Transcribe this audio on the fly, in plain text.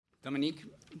Dominique,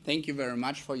 thank you very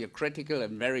much for your critical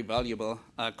and very valuable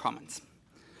comments.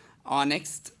 Our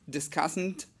next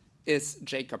discussant is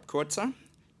Jacob Kurzer.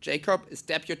 Jacob is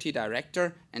Deputy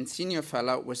Director and Senior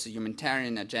Fellow with the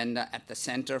Humanitarian Agenda at the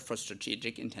Center for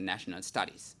Strategic International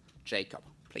Studies. Jacob,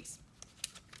 please.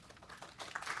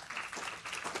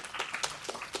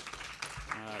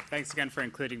 Thanks again for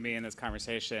including me in this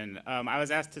conversation. I was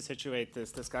asked to situate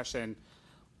this discussion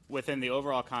within the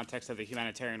overall context of the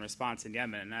humanitarian response in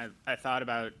Yemen. I thought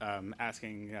about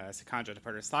asking Sichandra to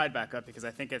put her slide back up because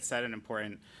I think it set an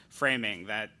important framing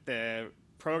that the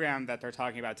program that they're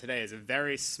talking about today is a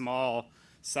very small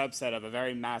subset of a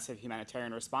very massive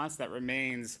humanitarian response that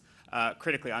remains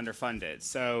critically underfunded.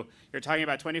 So you're talking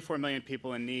about 24 million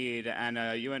people in need and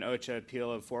a UN OCHA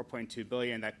appeal of 4.2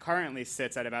 billion that currently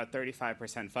sits at about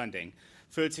 35% funding.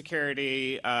 Food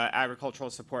security, agricultural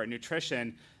support,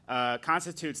 nutrition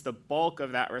constitutes the bulk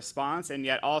of that response, and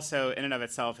yet also in and of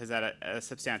itself is at a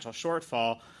substantial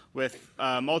shortfall, with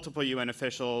multiple UN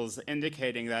officials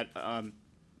indicating that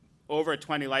over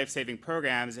 20 life-saving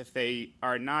programs, if they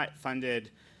are not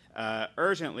funded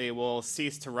urgently, will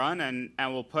cease to run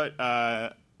and will put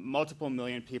multiple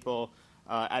million people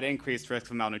at increased risk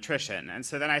of malnutrition. And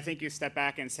so then I think you step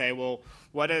back and say, well,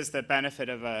 what is the benefit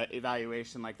of an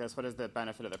evaluation like this? What is the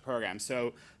benefit of the program?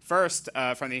 So first,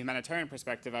 from the humanitarian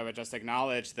perspective, I would just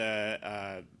acknowledge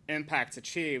the impacts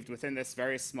achieved within this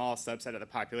very small subset of the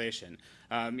population.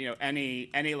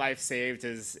 Any life saved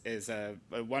is a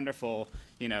wonderful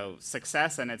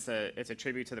success, and it's a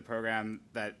tribute to the program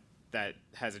that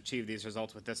has achieved these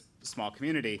results with this small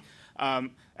community.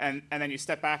 And then you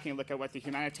step back and you look at what the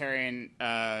humanitarian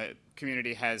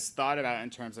community has thought about in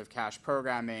terms of cash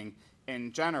programming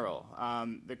in general.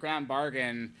 The grand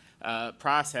bargain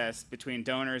process between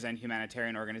donors and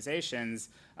humanitarian organizations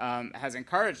has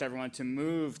encouraged everyone to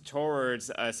move towards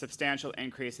a substantial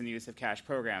increase in the use of cash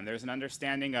program. There's an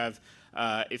understanding of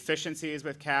efficiencies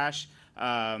with cash,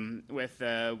 with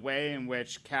the way in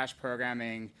which cash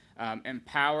programming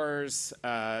empowers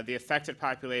the affected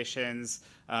populations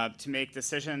to make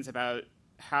decisions about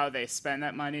how they spend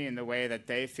that money in the way that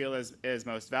they feel is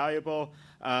most valuable.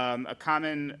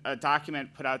 A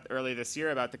document put out early this year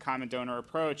about the common donor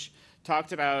approach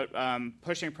talked about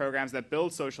pushing programs that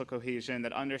build social cohesion,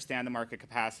 that understand the market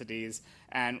capacities,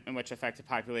 and in which affected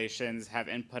populations have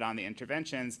input on the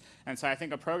interventions. And so I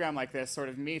think a program like this sort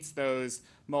of meets those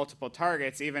multiple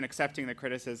targets, even accepting the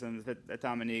criticisms that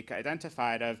Dominique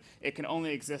identified of it can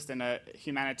only exist in a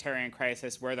humanitarian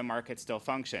crisis where the market still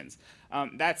functions.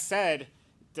 That said,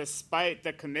 despite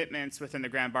the commitments within the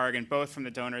grand bargain, both from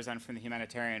the donors and from the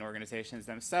humanitarian organizations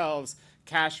themselves,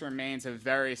 cash remains a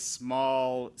very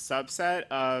small subset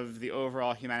of the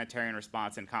overall humanitarian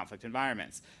response in conflict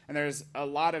environments. And there's a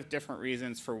lot of different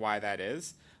reasons for why that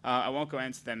is. I won't go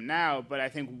into them now, but I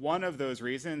think one of those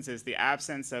reasons is the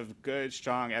absence of good,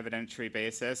 strong evidentiary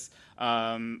basis.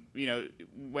 When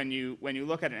you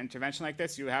look at an intervention like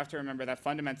this, you have to remember that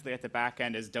fundamentally at the back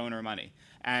end is donor money.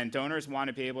 And donors want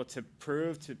to be able to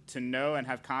prove, to know and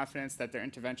have confidence that their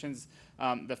interventions,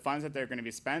 the funds that they're going to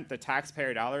be spent, the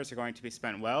taxpayer dollars are going to be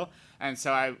spent well. And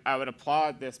so I would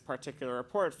applaud this particular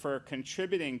report for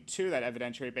contributing to that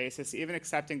evidentiary basis, even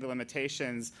accepting the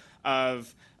limitations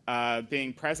of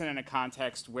being present in a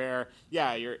context where,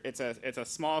 it's a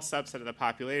small subset of the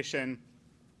population.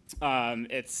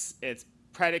 It's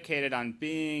predicated on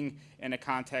being in a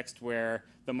context where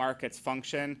the markets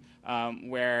function,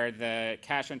 where the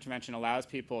cash intervention allows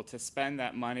people to spend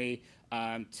that money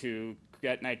to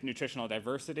get nutritional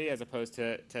diversity as opposed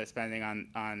to spending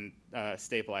on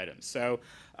staple items. So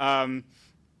I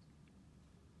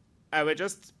would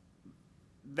just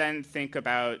then think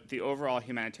about the overall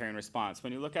humanitarian response.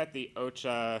 When you look at the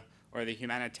OCHA or the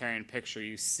humanitarian picture,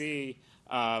 you see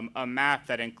a map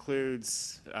that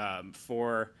includes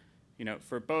for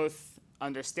both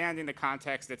understanding the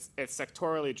context, it's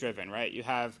sectorally driven, right? You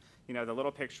have the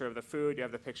little picture of the food, you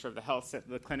have the picture of the health,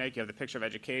 the clinic, you have the picture of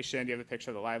education, you have the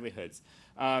picture of the livelihoods.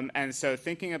 And so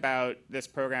thinking about this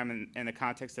program in the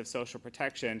context of social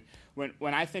protection,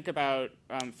 when I think about,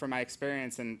 from my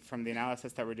experience and from the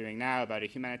analysis that we're doing now about a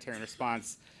humanitarian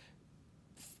response,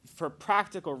 for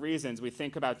practical reasons, we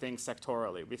think about things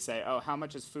sectorally. We say, oh, how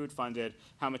much is food funded?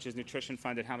 How much is nutrition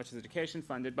funded? How much is education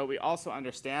funded? But we also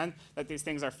understand that these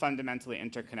things are fundamentally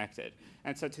interconnected.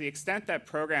 And so to the extent that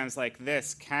programs like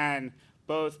this can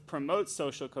both promote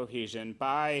social cohesion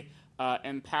by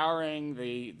empowering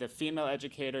the female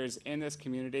educators in this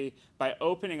community, by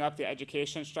opening up the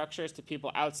education structures to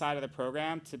people outside of the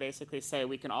program to basically say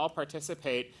we can all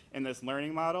participate in this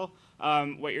learning model,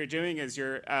 what you're doing is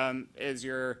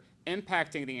you're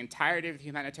impacting the entirety of the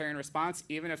humanitarian response,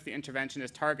 even if the intervention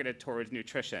is targeted towards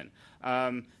nutrition.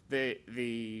 While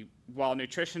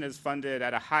nutrition is funded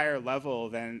at a higher level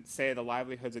than, say, the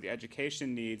livelihoods or the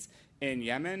education needs in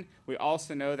Yemen, we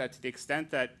also know that to the extent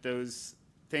that those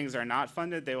things are not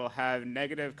funded, they will have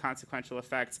negative consequential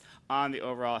effects on the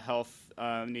overall health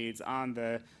needs, on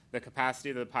the capacity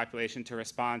of the population to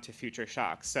respond to future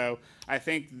shocks. So I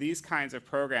think these kinds of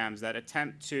programs that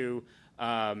attempt to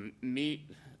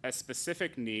meet a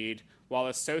specific need while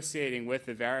associating with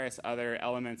the various other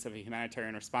elements of a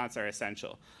humanitarian response are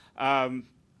essential. I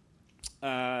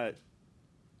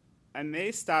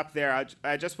may stop there.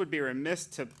 I just would be remiss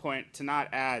to not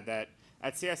add that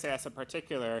at CSAS in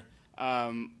particular,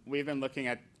 we've been looking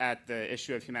at the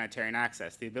issue of humanitarian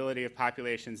access, the ability of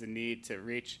populations in need to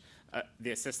reach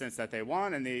the assistance that they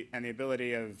want, and the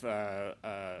ability of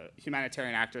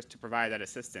humanitarian actors to provide that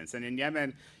assistance. And in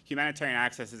Yemen, humanitarian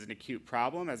access is an acute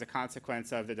problem as a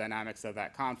consequence of the dynamics of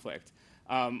that conflict.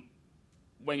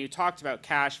 When you talked about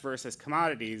cash versus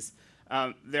commodities,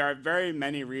 there are very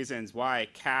many reasons why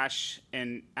cash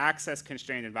in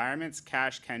access-constrained environments,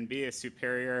 cash can be a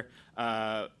superior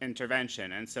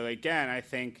intervention. And so again, I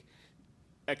think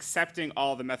accepting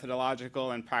all the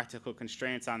methodological and practical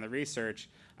constraints on the research,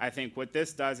 I think what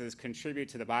this does is contribute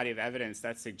to the body of evidence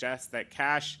that suggests that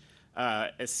cash,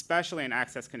 especially in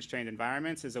access-constrained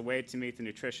environments, is a way to meet the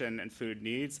nutrition and food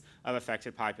needs of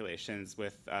affected populations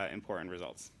with important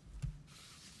results.